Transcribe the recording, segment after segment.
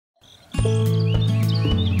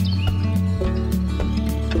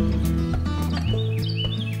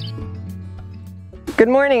Good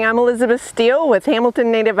morning, I'm Elizabeth Steele with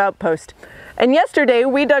Hamilton Native Outpost. And yesterday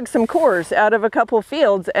we dug some cores out of a couple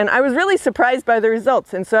fields and I was really surprised by the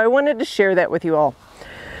results, and so I wanted to share that with you all.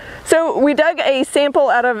 So we dug a sample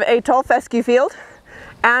out of a tall fescue field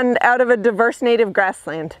and out of a diverse native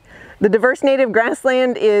grassland. The diverse native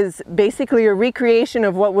grassland is basically a recreation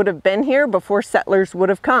of what would have been here before settlers would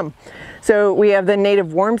have come. So we have the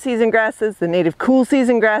native warm season grasses, the native cool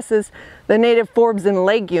season grasses, the native forbs and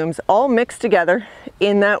legumes all mixed together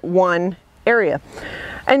in that one area.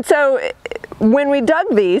 And so when we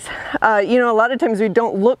dug these, a lot of times we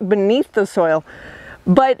don't look beneath the soil,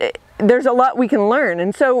 but there's a lot we can learn.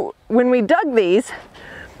 And so when we dug these,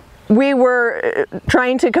 we were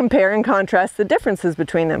trying to compare and contrast the differences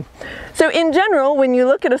between them. So in general, when you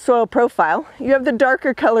look at a soil profile, you have the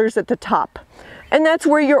darker colors at the top. And that's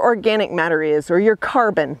where your organic matter is, or your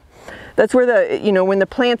carbon. That's where when the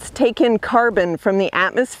plants take in carbon from the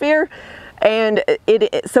atmosphere, and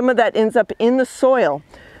some of that ends up in the soil,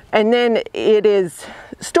 and then it is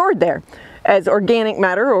stored there as organic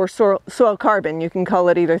matter or soil carbon. You can call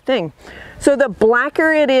it either thing. So the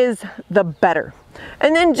blacker it is, the better.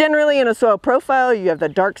 And then generally in a soil profile, you have the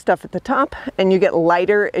dark stuff at the top and you get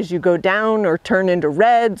lighter as you go down or turn into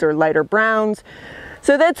reds or lighter browns.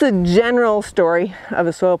 So that's a general story of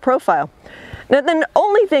a soil profile. Now the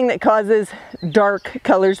only thing that causes dark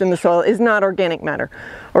colors in the soil is not organic matter.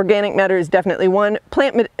 Organic matter is definitely one.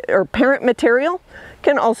 Parent material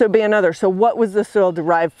can also be another. So what was the soil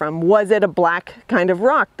derived from? Was it a black kind of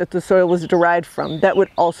rock that the soil was derived from? That would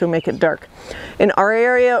also make it dark. In our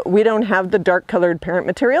area, we don't have the dark colored parent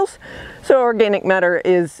materials, so organic matter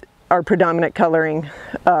is our predominant coloring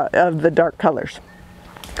of the dark colors.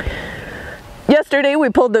 Yesterday we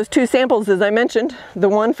pulled those two samples, as I mentioned, the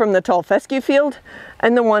one from the tall fescue field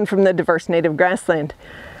and the one from the diverse native grassland.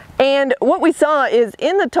 And what we saw is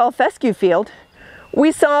in the tall fescue field,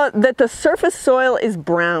 we saw that the surface soil is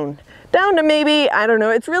brown, down to maybe, I don't know,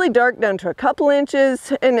 it's really dark down to a couple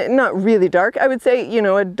inches, and not really dark, I would say,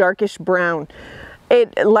 a darkish brown.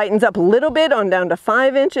 It lightens up a little bit on down to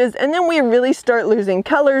 5 inches, and then we really start losing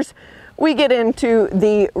colors. We get into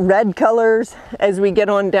the red colors as we get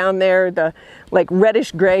on down there, the like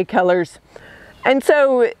reddish gray colors. And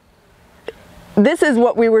so this is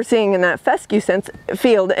what we were seeing in that fescue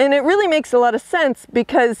field, and it really makes a lot of sense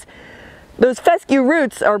because those fescue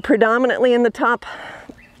roots are predominantly in the top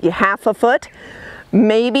half a foot,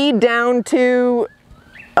 maybe down to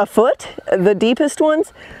a foot, the deepest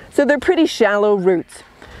ones. So they're pretty shallow roots.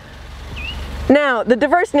 Now, the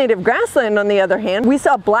diverse native grassland, on the other hand, we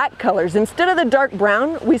saw black colors. Instead of the dark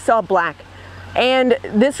brown, we saw black. And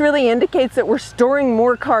this really indicates that we're storing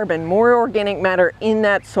more carbon, more organic matter in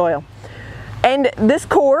that soil. And this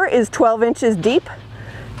core is 12 inches deep,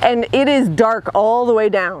 and it is dark all the way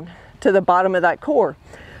down to the bottom of that core.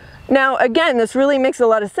 Now again, this really makes a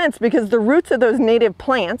lot of sense because the roots of those native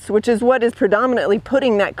plants, which is what is predominantly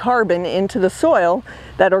putting that carbon into the soil,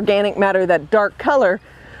 that organic matter, that dark color,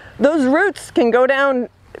 those roots can go down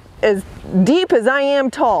as deep as I am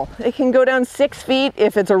tall. They can go down 6 feet.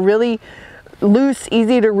 If it's a really loose,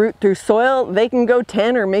 easy to root through soil, they can go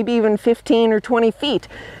 10 or maybe even 15 or 20 feet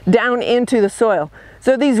down into the soil.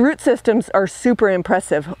 So these root systems are super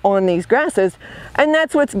impressive on these grasses, and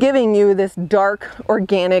that's what's giving you this dark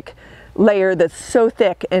organic layer that's so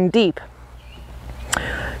thick and deep.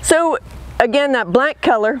 So again, that black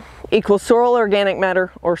color equals soil organic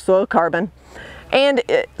matter or soil carbon. And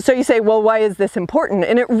so you say, well, why is this important?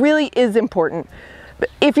 And it really is important.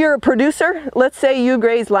 If you're a producer, let's say you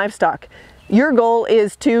graze livestock, your goal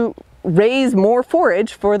is to raise more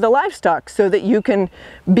forage for the livestock so that you can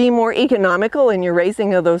be more economical in your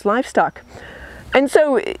raising of those livestock. And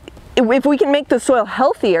so if we can make the soil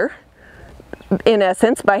healthier, in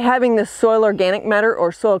essence, by having this soil organic matter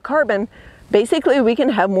or soil carbon, basically we can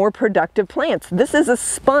have more productive plants. This is a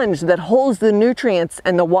sponge that holds the nutrients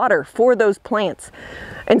and the water for those plants.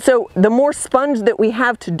 And so the more sponge that we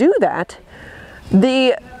have to do that,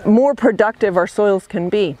 the more productive our soils can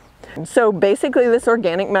be. So basically this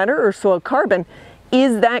organic matter or soil carbon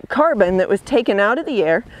is that carbon that was taken out of the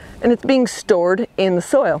air and it's being stored in the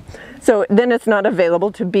soil. So then it's not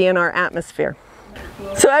available to be in our atmosphere.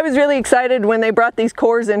 So I was really excited when they brought these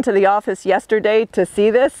cores into the office yesterday to see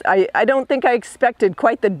this. I don't think I expected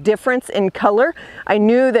quite the difference in color. I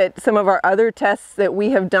knew that some of our other tests that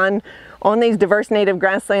we have done on these diverse native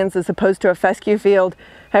grasslands as opposed to a fescue field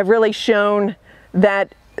have really shown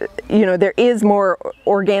that there is more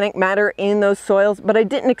organic matter in those soils, but I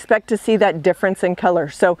didn't expect to see that difference in color.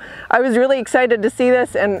 So I was really excited to see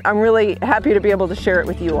this, and I'm really happy to be able to share it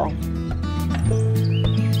with you all.